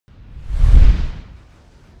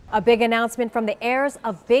A big announcement from the heirs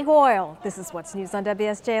of big oil. This is what's news on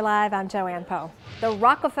WSJ Live. I'm Joanne Po. The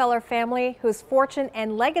Rockefeller family, whose fortune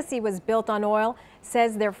and legacy was built on oil,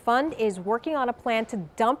 says their fund is working on a plan to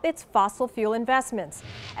dump its fossil fuel investments.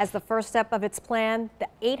 As the first step of its plan, the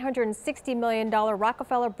 $860 million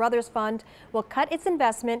Rockefeller Brothers Fund will cut its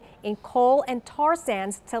investment in coal and tar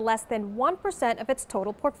sands to less than 1% of its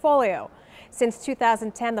total portfolio. Since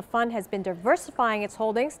 2010, the fund has been diversifying its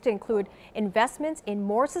holdings to include investments in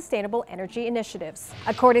more sustainable energy initiatives.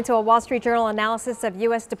 According to a Wall Street Journal analysis of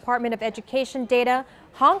U.S. Department of Education data,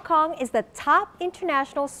 Hong Kong is the top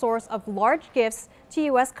international source of large gifts to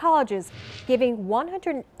U.S. colleges, giving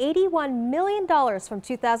 $181 million from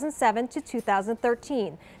 2007 to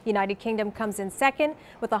 2013. The United Kingdom comes in second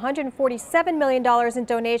with $147 million in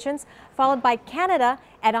donations, followed by Canada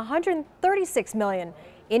at $136 million.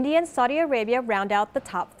 India and Saudi Arabia round out the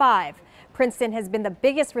top five. Princeton has been the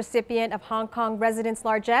biggest recipient of Hong Kong residents'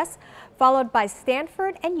 largesse, followed by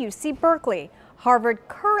Stanford and UC Berkeley. Harvard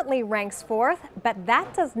currently ranks fourth, but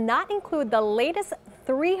that does not include the latest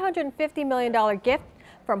 $350 million gift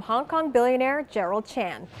from Hong Kong billionaire Gerald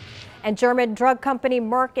Chan. And German drug company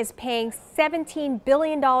Merck is paying $17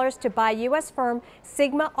 billion to buy U.S. firm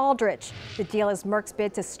Sigma-Aldrich. The deal is Merck's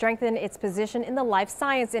bid to strengthen its position in the life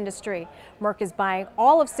science industry. Merck is buying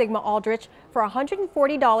all of Sigma-Aldrich for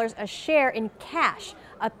 $140 a share in cash,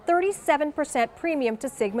 a 37% premium to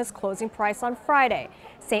Sigma's closing price on Friday.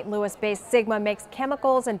 St. Louis-based Sigma makes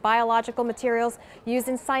chemicals and biological materials used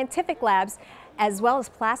in scientific labs, as well as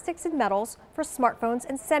plastics and metals for smartphones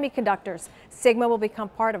and semiconductors. Sigma will become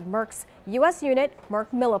part of Merck's U.S. unit, Merck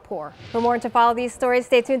Millipore. For more and to follow these stories,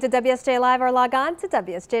 stay tuned to WSJ Live or log on to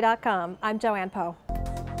WSJ.com. I'm Joanne Po.